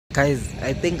Guys,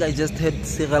 I think I just heard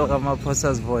Cyril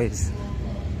Ramaphosa's voice.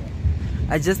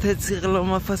 I just heard Cyril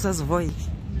Ramaphosa's voice.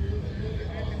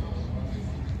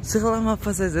 Cyril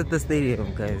Ramaphosa is at the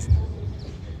stadium, guys.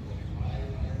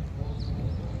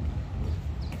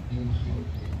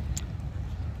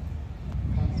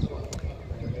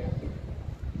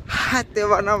 Hate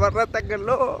bana barata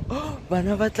kalo,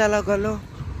 bana batlala kalo.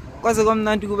 Kwaze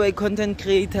kwamnandi kuba a content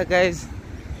creator, guys.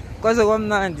 Kwaze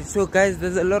kwamnandi. So guys,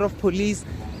 there's a lot of police,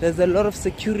 there's a lot of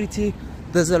security,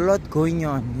 there's a lot going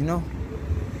on, you know.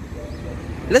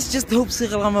 Let's just hope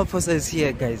Cyril Ramaphosa is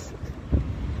here, guys.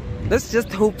 Let's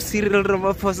just hope Cyril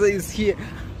Ramaphosa is here.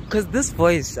 Because this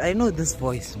voice, I know this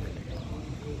voice, man.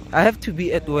 I have to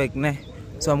be at work, nah?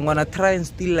 So I'm gonna try and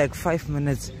steal like 5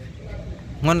 minutes.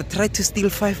 I'm gonna try to steal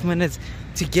 5 minutes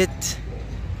to get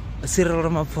Cyril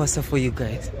Ramaphosa for you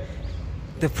guys.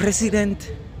 The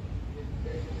president.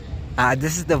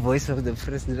 This is the voice of the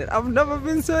president. I've never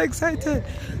been so excited.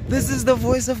 This is the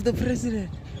voice of the president.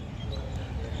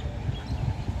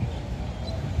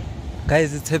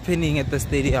 Guys, it's happening at the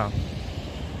stadium.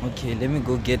 Okay, let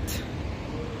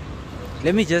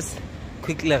me just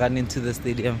quickly run into the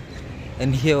stadium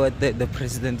and hear what the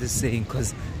president is saying,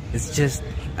 because it's just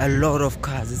a lot of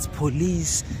cars. It's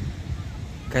police,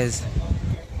 guys.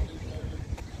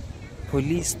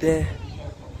 Police there.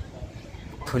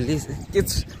 Police.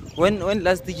 It's when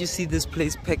last did you see this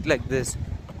place packed like this?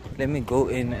 Let me go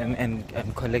in and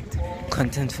collect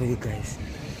content for you guys.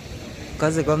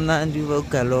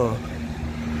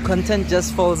 Content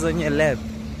just falls on your lap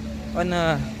on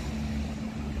a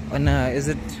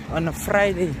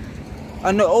Friday.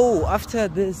 After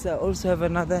this I also have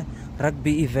another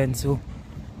rugby event, so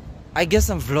I guess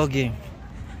I'm vlogging.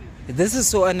 This is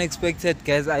so unexpected,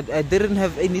 guys. I didn't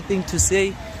have anything to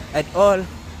say at all.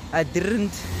 I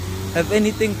didn't have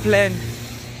anything planned,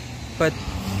 but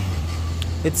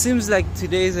it seems like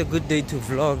today is a good day to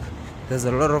vlog. There's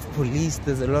a lot of police,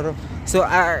 there's a lot of, so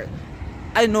I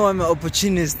know I'm an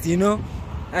opportunist, you know,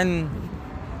 and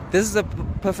this is a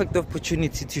perfect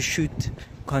opportunity to shoot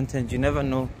content. You never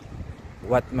know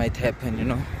what might happen, you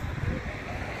know.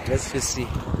 Let's just see.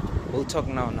 We'll talk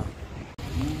now.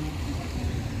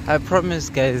 I promise,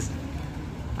 guys,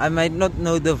 I might not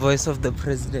know the voice of the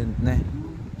president, nah?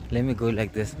 Let me go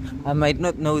like this. I might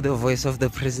not know the voice of the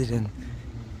president,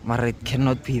 but it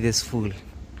cannot be this fool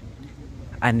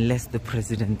unless the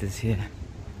president is here.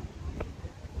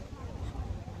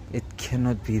 It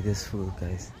cannot be this fool,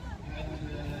 guys.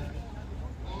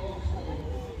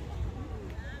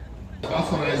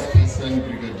 Authorized Person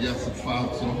Brigadier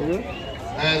Sifatso,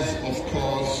 as of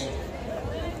course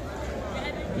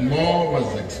more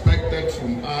was expected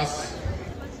from us.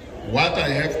 What I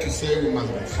have to say, we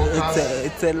must be focused.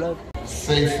 It's a lot.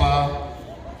 Safer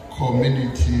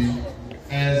community,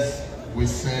 as we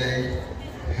say,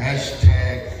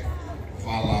 hashtag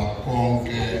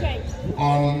Valaponke,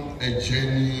 on a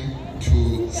journey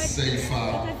to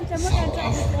safer South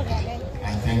Africa.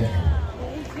 I thank you.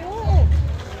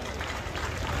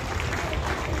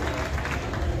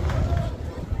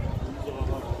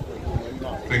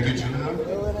 Thank you, General.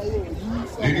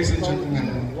 Ladies and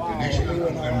gentlemen, the national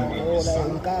anthem will be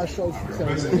sung.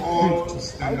 Request all to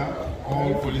stand up,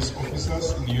 all police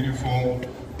officers in uniform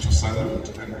to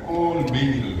salute, and all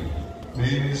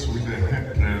males with their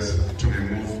headdress to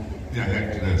remove their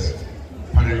headdress.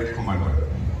 Parade Commander.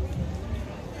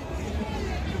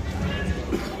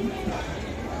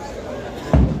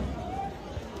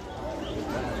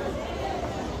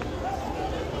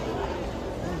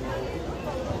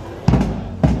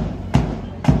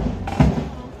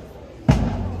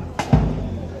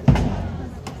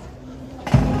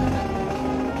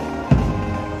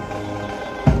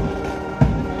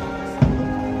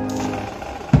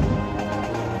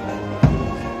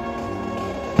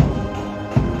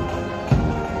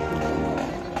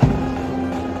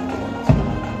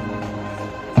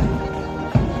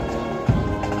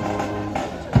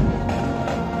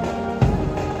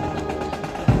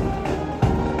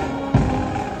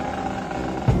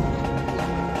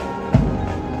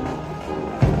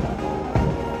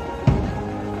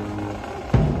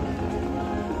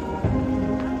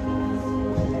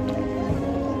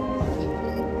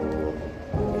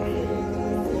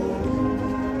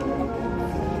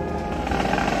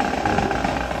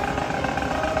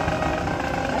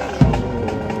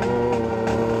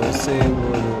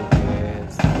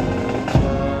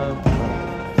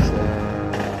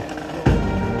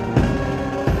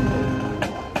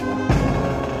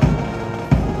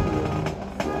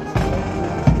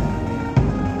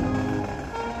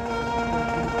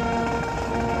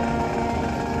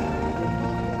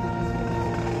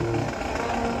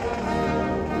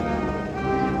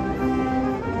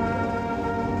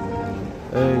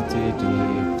 uit die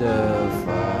diepte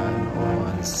van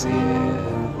ons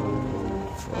ziel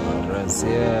voor ons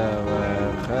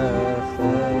eeuwige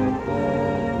gebed.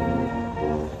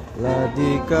 Laat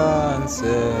die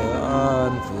kansen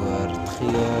antwoord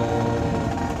gee.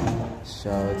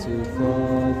 Shout to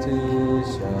God,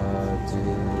 shout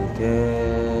together.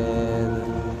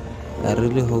 I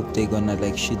really hope they're gonna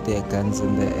like shoot their guns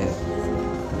in the air.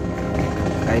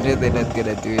 I know they're not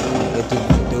gonna do it, but it would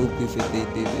be dope if they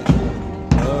did it.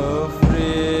 Oh,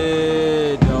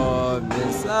 freedom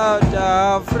in South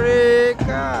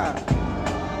Africa.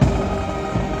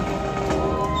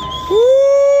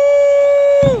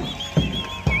 Woo!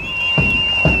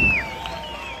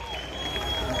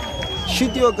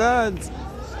 Shoot your guns.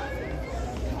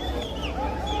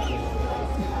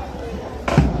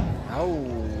 Ow.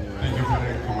 Thank you,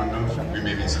 Commander. We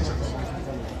may be settled.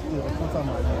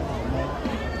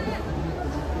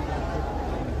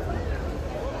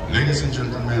 Ladies and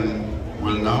gentlemen,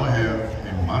 we'll now have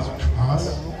a march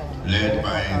past led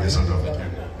by the South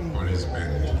African Police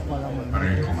Band.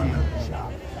 Braai, Commander.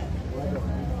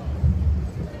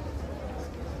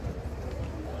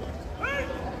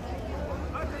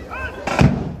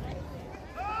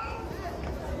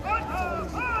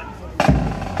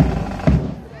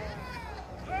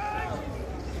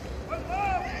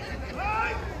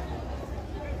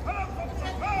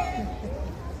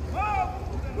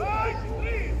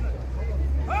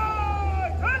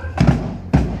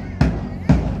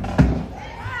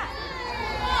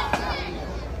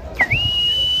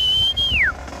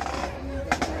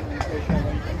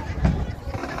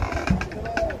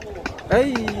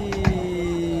 Hey!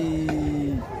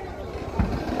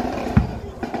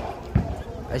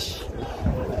 Ash.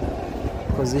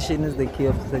 Position is the key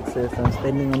of success. I'm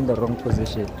standing in the wrong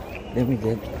position. Let me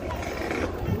go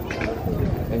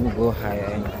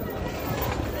higher.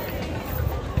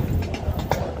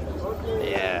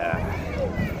 Yeah.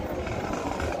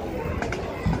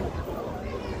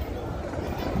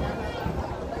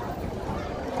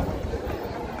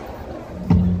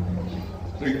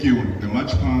 Thank you. The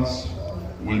march past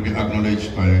will be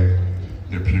acknowledged by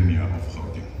the Premier of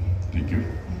Gauteng. Thank you.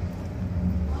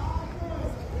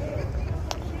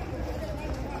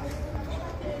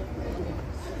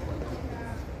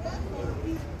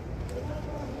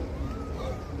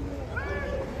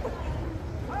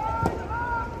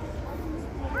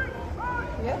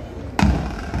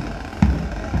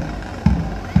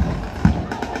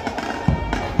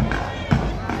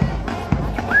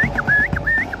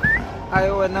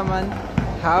 Ayaw naman.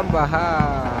 Hamba ha.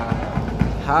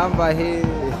 Hamba he.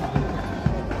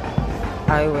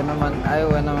 Ayaw naman.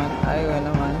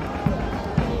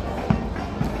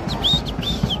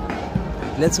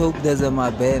 Let's hope there's a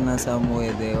mabena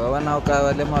somewhere there. Wawana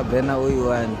ukawale mabena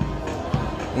uyiwani.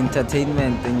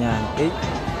 Entertainment nyan.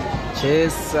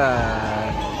 Chesa.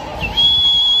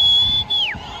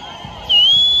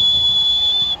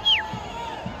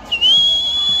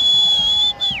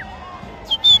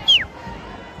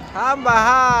 Hamba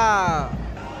ha.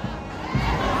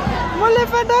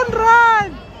 Molefe, don't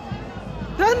run.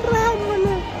 Don't run,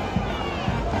 Molefe.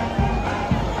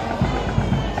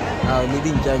 Oh,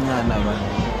 leading Janyana, man.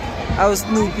 Oh,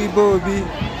 Snoopy, Bobby.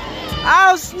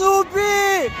 Oh,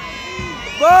 Snoopy.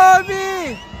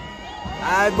 Bobby.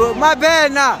 My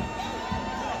banner.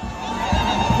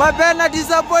 My banner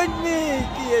disappoint me.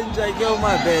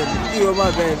 My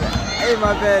banner. Hey,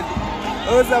 my banner.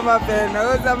 Usa mapena.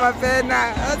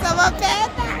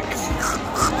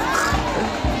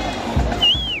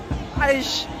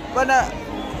 Aish, bana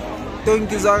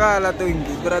tongi zwakala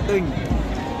tongi, bra tongi.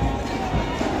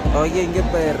 Okay,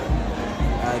 ngeper.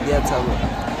 Dia tsabo.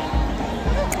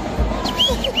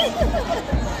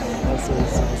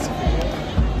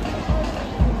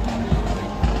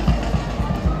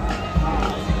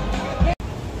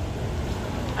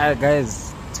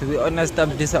 Guys, to be honest,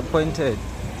 I'm disappointed.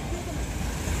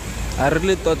 I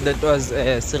really thought that was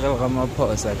Cyril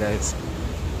Ramaphosa, guys.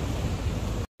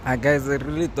 Guys, I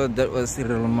really thought that was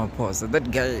Cyril Ramaphosa. That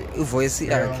guy, voice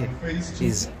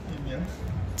is.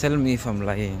 Tell me if I'm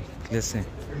lying. Listen.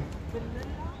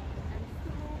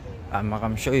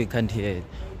 I'm sure you can't hear it.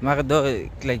 Though,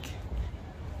 like,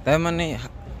 that money,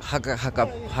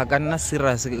 Hakana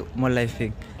serious more life.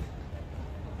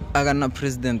 Hakana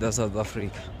president of South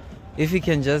Africa. If he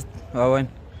can just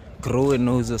grow a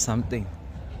nose or something,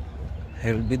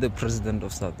 he will be the president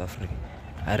of South Africa.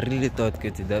 I really thought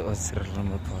that was Cyril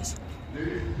Ramaphosa.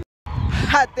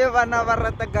 Hate bana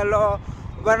barata galo,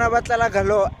 bana batlala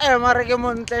galo. Mara ke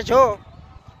montle jo.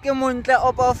 Ke montle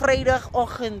op 'n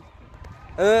Vrydagoggend.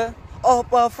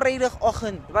 Op 'n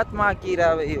Vrydagoggend. Wat maak jy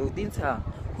daar by jou? Dinsdag.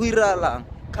 Hoe lang?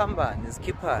 Kamban, it's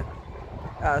Kipan.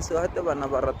 So I have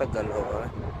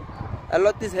a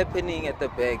lot is happening at the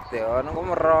back there.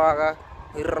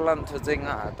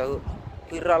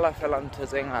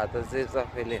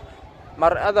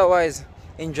 But otherwise,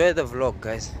 enjoy the vlog,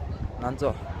 guys.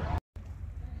 Nanzo.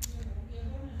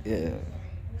 Yeah.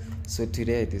 So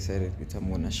today I decided that I'm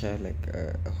gonna share like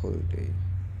a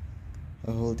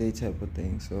whole day type of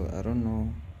thing. So I don't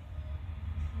know,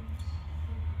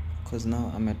 cause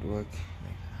now I'm at work.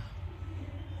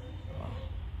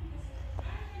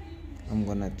 I'm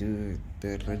gonna do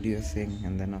the radio thing,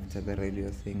 and then after the radio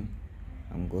thing,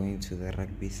 I'm going to the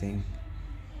rugby thing,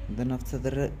 and then after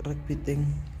the rugby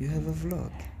thing, you have a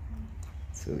vlog.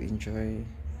 So enjoy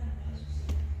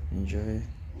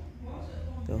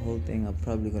the whole thing. I'm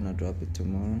probably gonna drop it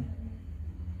tomorrow.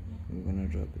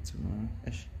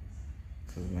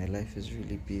 Because my life is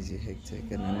really busy,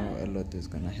 hectic, and I know a lot is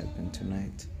gonna happen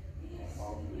tonight.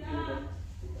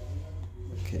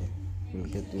 Okay,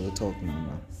 we'll talk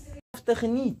now. Te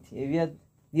geniet, jy weet,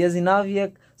 dis die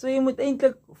naweek. So jy moet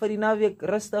eintlik vir die naweek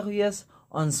rustig wees,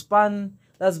 ontspan.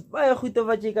 Daar's baie goeie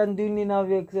wat jy kan doen die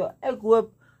naweek. So ek hoop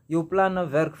jou planne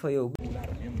werk vir jou.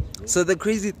 So the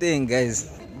crazy thing, guys,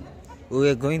 we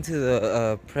are going to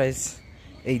the price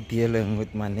dealing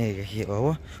with my nigga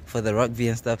here for the rugby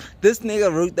and stuff. This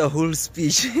nigga wrote the whole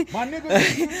speech. My nigga,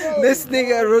 this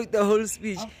nigga wrote the whole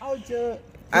speech.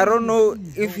 I don't know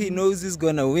if he knows he's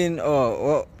gonna win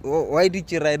or why did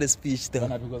you write a speech though?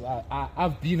 Because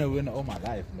I've been a winner all my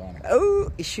life, man. Oh,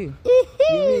 issue.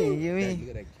 You mean?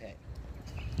 Look at that cat.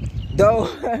 No.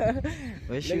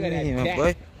 What you mean, my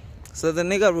boy? So the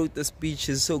nigga wrote the speech.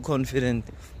 He's so confident.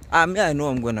 I mean, I know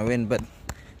I'm gonna win, but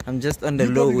I'm just on the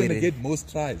low with it. You're gonna get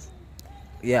most tries.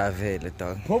 Yeah, very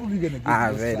dog. Probably gonna get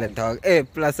most very dog. Hey,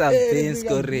 plus I've been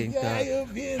scoring.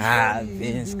 I've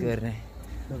been scoring.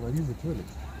 No, but use the toilet.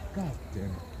 God damn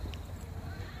it.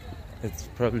 It's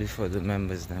probably for the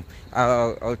members then.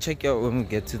 I'll check you out when we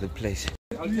get to the place.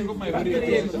 I'm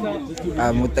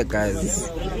with the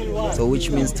guys. So which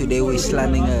means today we're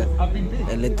slamming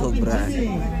a little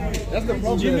braai. That's the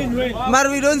problem. But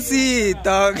we don't see it,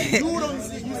 dog. You don't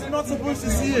see it. You're not supposed to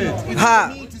see it.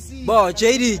 Ha! Bo,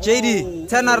 JD,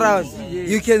 turn around.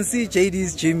 You can see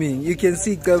JD's gymming. You can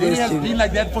see Gabriel's gymming. It's been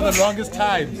like that for the longest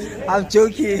time. I'm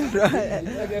joking, bro.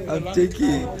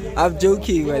 I'm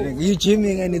joking, man. You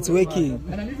gymming and it's working.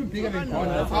 And I'm even bigger than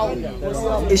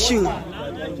God. Issue.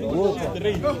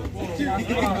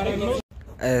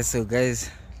 So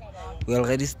guys, we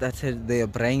already started. They are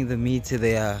braaiing the meat.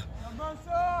 They are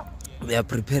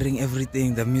preparing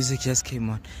everything. The music just came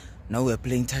on. Now we are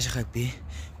playing touch rugby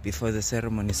before the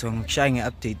ceremony. So I'm sharing an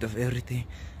update of everything.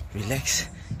 Relax,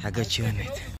 I got you on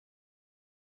it.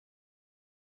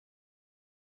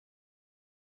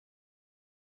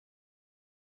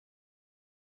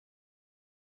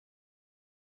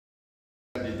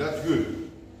 That's good.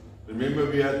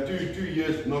 Remember, we had two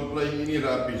years not playing any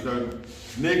rugby, so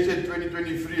next year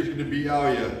 2023 is going to be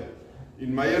our year.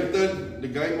 In Meyerton, the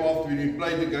game after we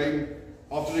played the game,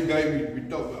 after the game we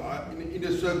talked in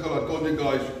the circle. I told the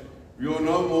guys, we are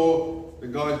no more the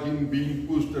guys being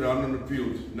pushed around on the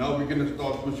field. Now we're going to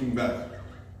start pushing back.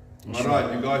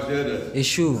 Alright, you guys heard it?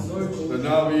 Issue. So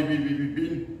now we've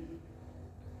been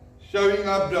showing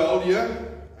up the whole year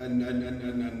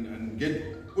and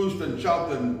get pushed and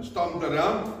shoved and stomped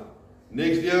around.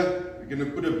 Next year, we're going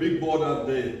to put a big board out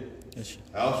there.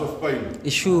 House of Pain.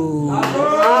 Issue.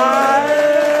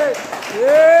 Yes!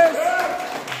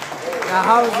 The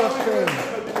House of Pain.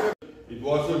 It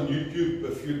was on YouTube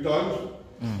a few times.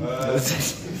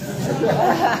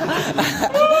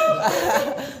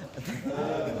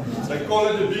 They call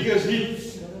it the biggest hit.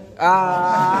 And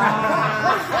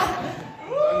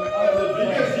the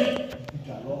biggest hit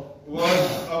was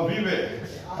Avive.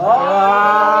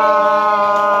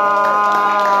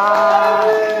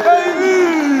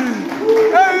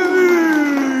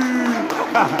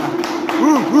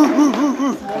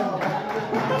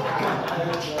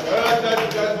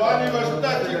 That one he was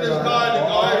touching this guy, the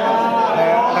guy.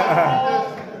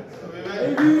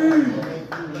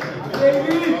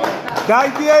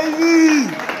 Thank you, Amy.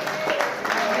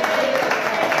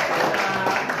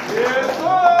 Yes,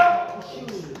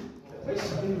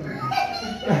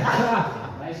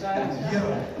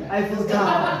 I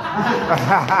forgot.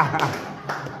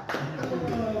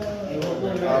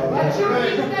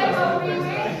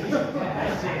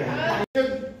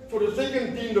 For the second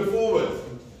team, the forward.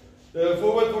 The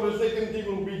forward for the second team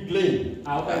will be Glenn.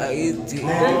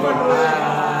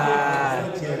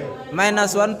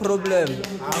 Minus one problem.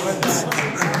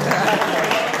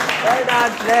 Well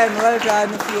done, Glenn. Well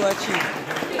done if you're watching.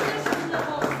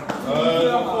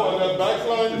 The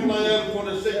backline frontline player for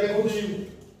the second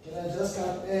team. Can I just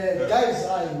come? Guys,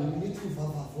 we need to have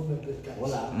a phone a bit, guys.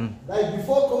 Like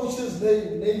before coaches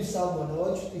name someone, I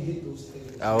want you to hit those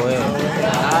things. Ah ouais.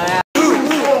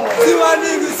 Siwa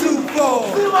nigga super.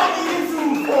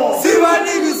 Siwa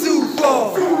nigga super.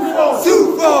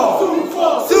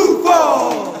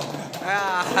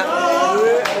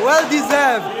 Well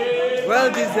deserved. Well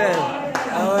deserved.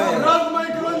 Ah ouais.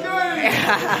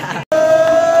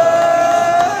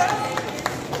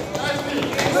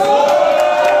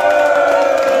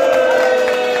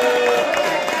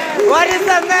 What is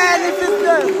the man? This is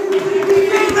the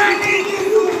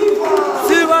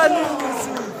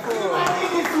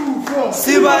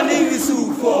Sibanigi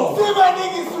Sufo.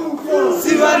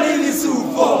 Sibanigi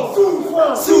Sufo.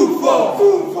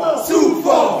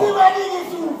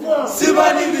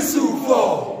 Sibanigi Sufo.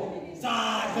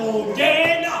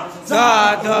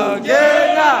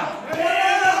 Sadogena.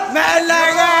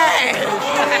 Melage.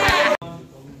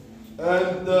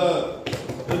 And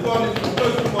this one is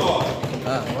close to Mark.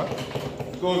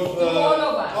 Because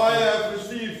I have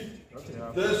received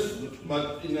this,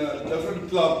 but in a different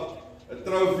club, a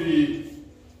trophy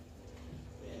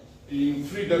in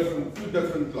two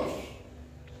different clubs.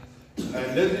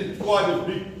 And this is quite a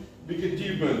big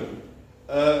achievement.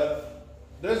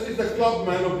 This is the club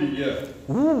man of the year.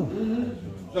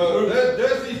 So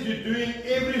this is you doing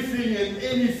everything and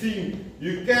anything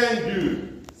you can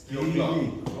do in your club.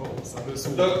 So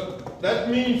that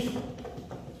means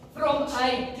from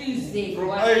A to Z. From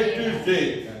A to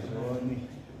Z.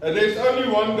 And there's only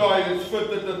one guy that's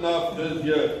fitted enough this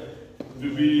year to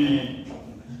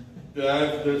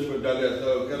have this medallion.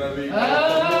 So can I be?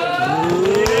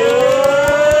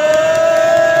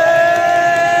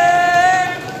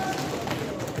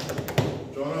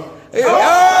 It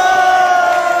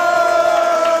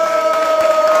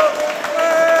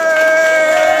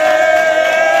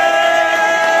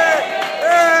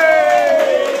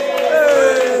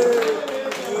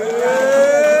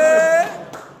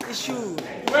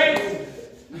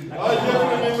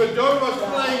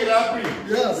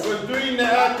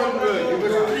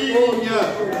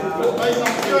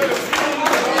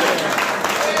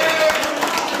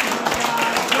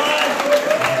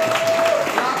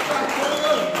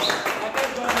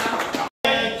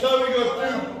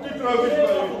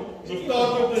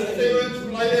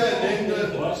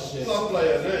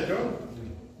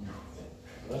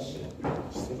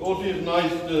also is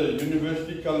nice, the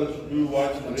university colors, blue,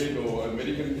 white and red, or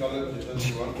American colors, if that's what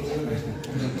you want.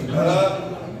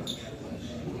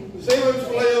 Seventh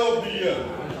player of the year.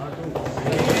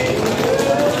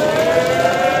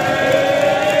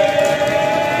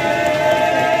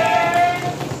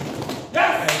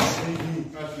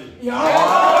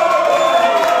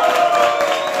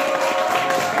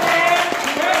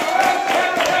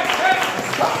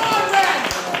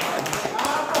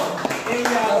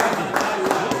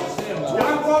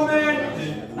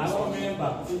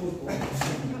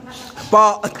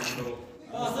 But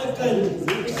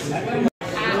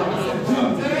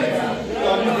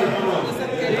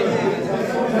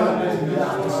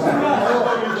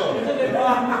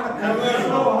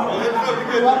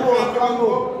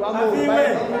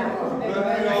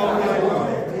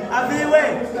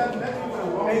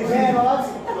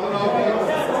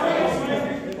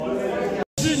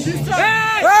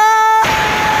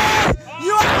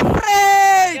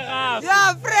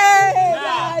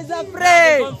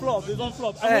They don't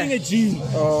flop. I'm wearing a jean.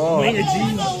 I'm wearing a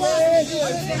jean.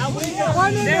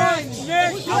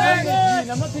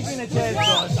 I'm not taking a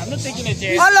chance, I'm not taking a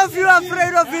chance. All of you are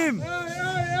afraid of him.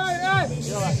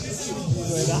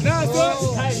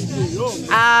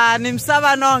 Ah,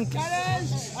 Nimsaba Nonk.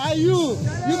 Are you?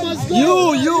 You must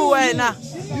go. You wena.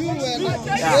 You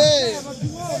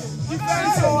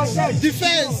wena.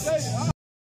 Defense.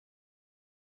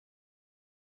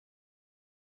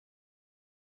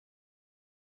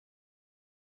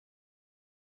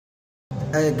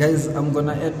 Guys, I'm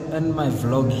gonna end my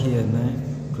vlog here,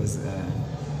 because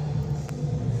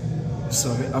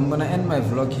sorry, I'm gonna end my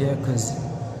vlog here because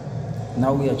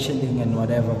now we are chilling and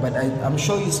whatever. But I'm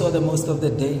sure you saw the most of the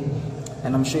day,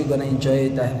 and I'm sure you're gonna enjoy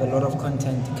it. I have a lot of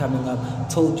content coming up.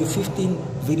 Told you 15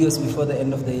 videos before the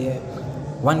end of the year.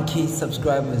 1K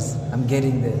subscribers. I'm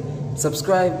getting there.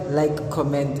 Subscribe, like,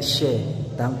 comment, share.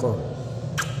 Danko.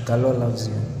 Galo loves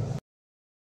you.